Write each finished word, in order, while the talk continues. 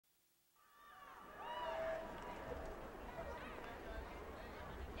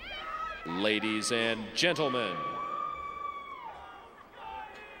Ladies and gentlemen,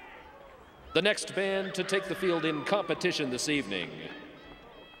 the next band to take the field in competition this evening,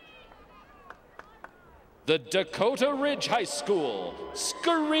 the Dakota Ridge High School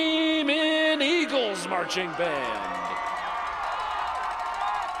Screamin' Eagles Marching Band.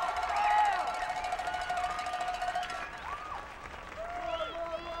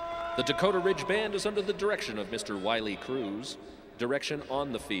 The Dakota Ridge Band is under the direction of Mr. Wiley Cruz. Direction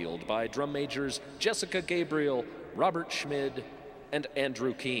on the field by drum majors Jessica Gabriel, Robert Schmid, and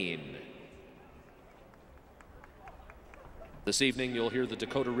Andrew Keene. This evening, you'll hear the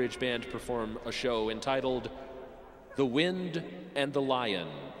Dakota Ridge Band perform a show entitled The Wind and the Lion.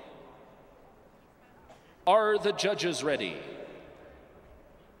 Are the judges ready?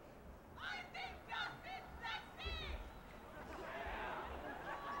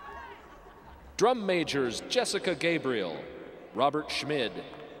 Drum majors Jessica Gabriel, Robert Schmid,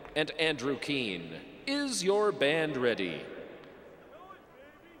 and Andrew Keene. Is your band ready?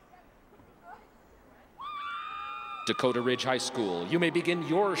 Dakota Ridge High School, you may begin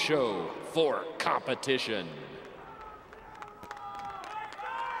your show for competition.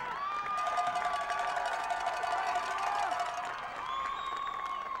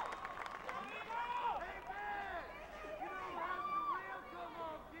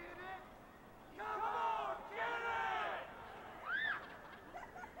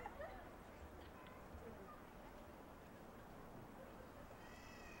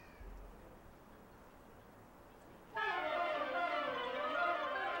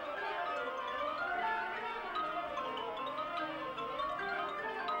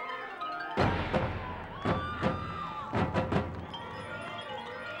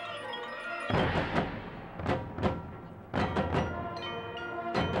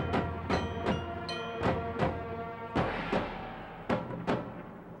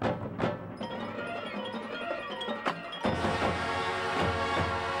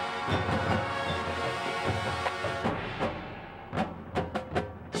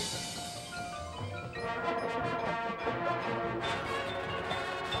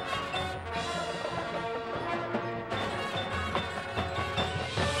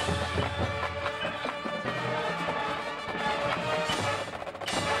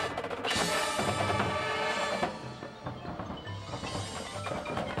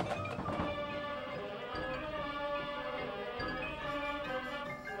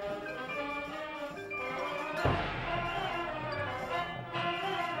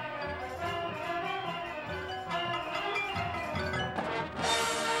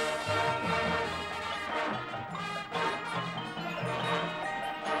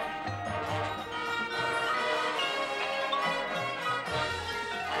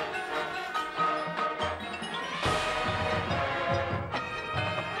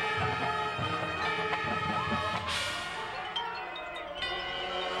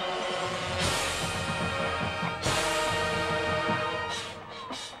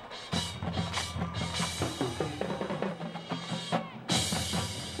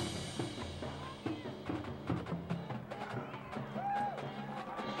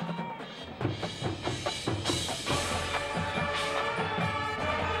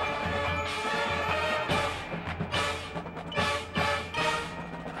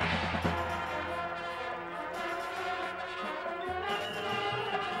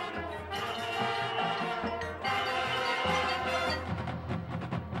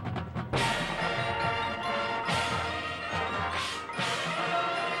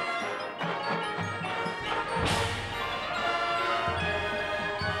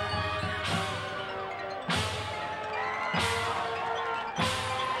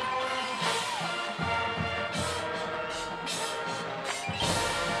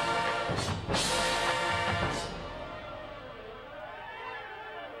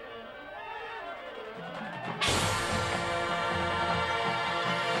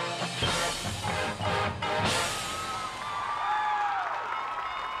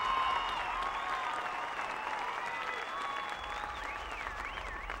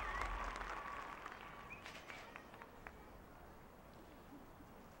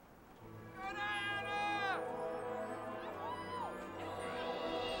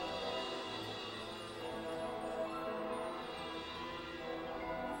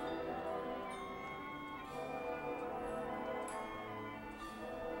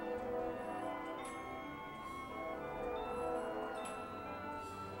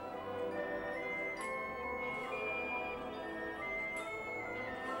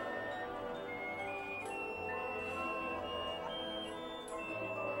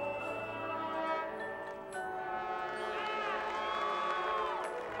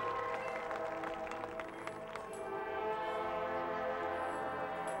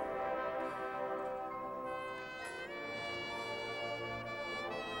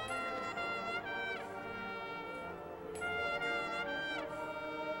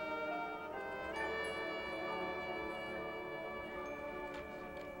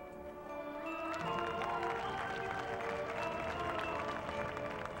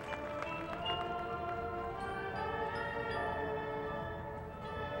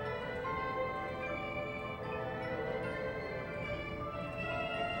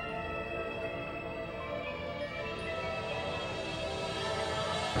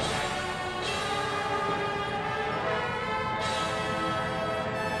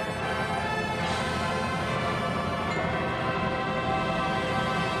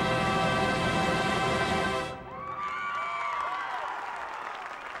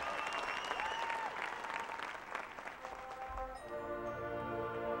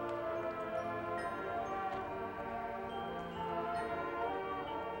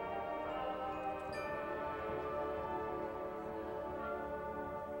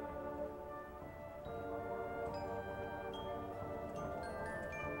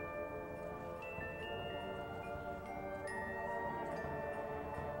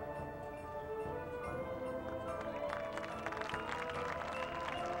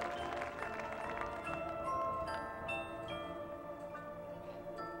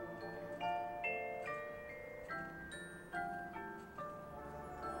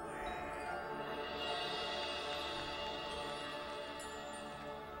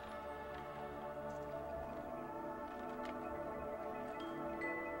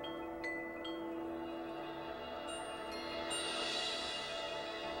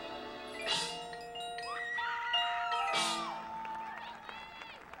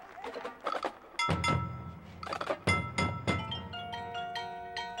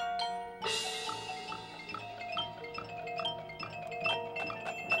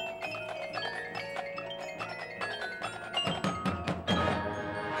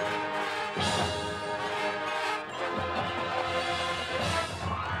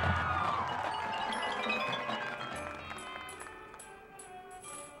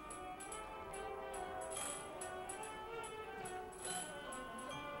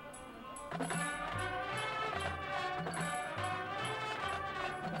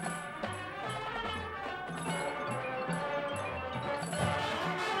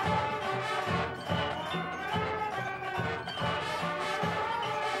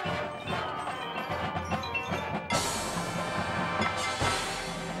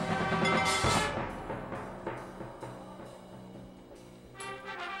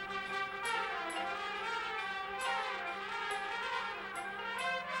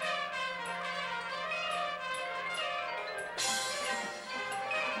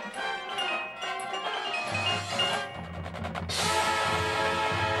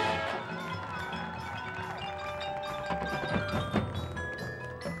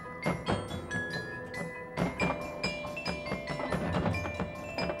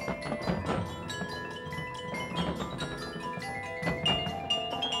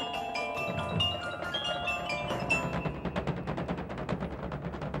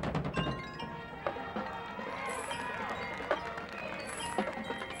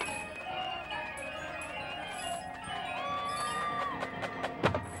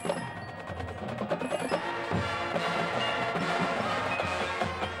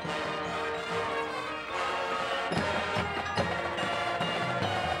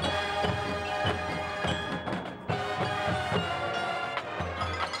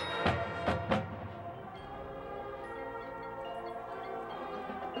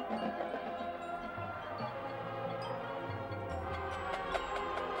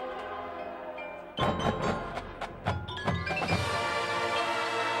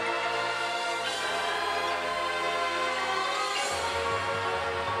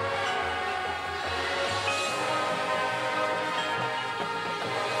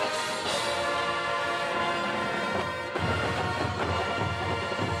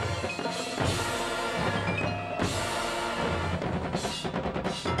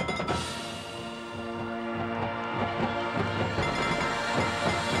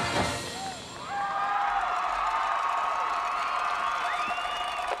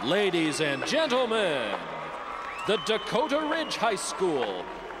 Ladies and gentlemen, the Dakota Ridge High School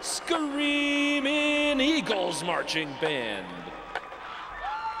Screaming Eagles Marching Band.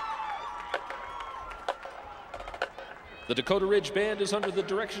 The Dakota Ridge Band is under the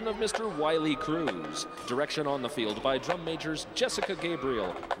direction of Mr. Wiley Cruz. Direction on the field by drum majors Jessica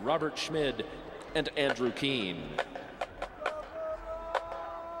Gabriel, Robert Schmid, and Andrew Keene.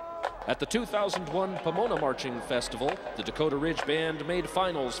 At the 2001 Pomona Marching Festival, the Dakota Ridge Band made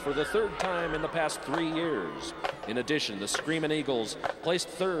finals for the third time in the past 3 years. In addition, the Screamin' Eagles placed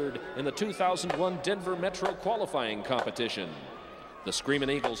third in the 2001 Denver Metro qualifying competition. The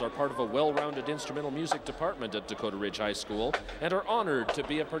Screamin' Eagles are part of a well-rounded instrumental music department at Dakota Ridge High School and are honored to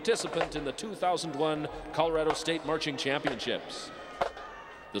be a participant in the 2001 Colorado State Marching Championships.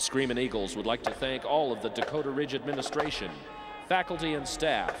 The Screamin' Eagles would like to thank all of the Dakota Ridge administration, faculty and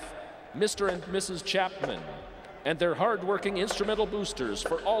staff, Mr. and Mrs. Chapman, and their hard-working instrumental boosters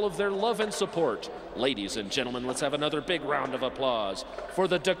for all of their love and support. Ladies and gentlemen, let's have another big round of applause for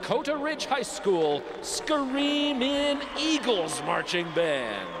the Dakota Ridge High School Screamin' Eagles Marching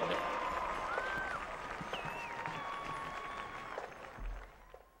Band.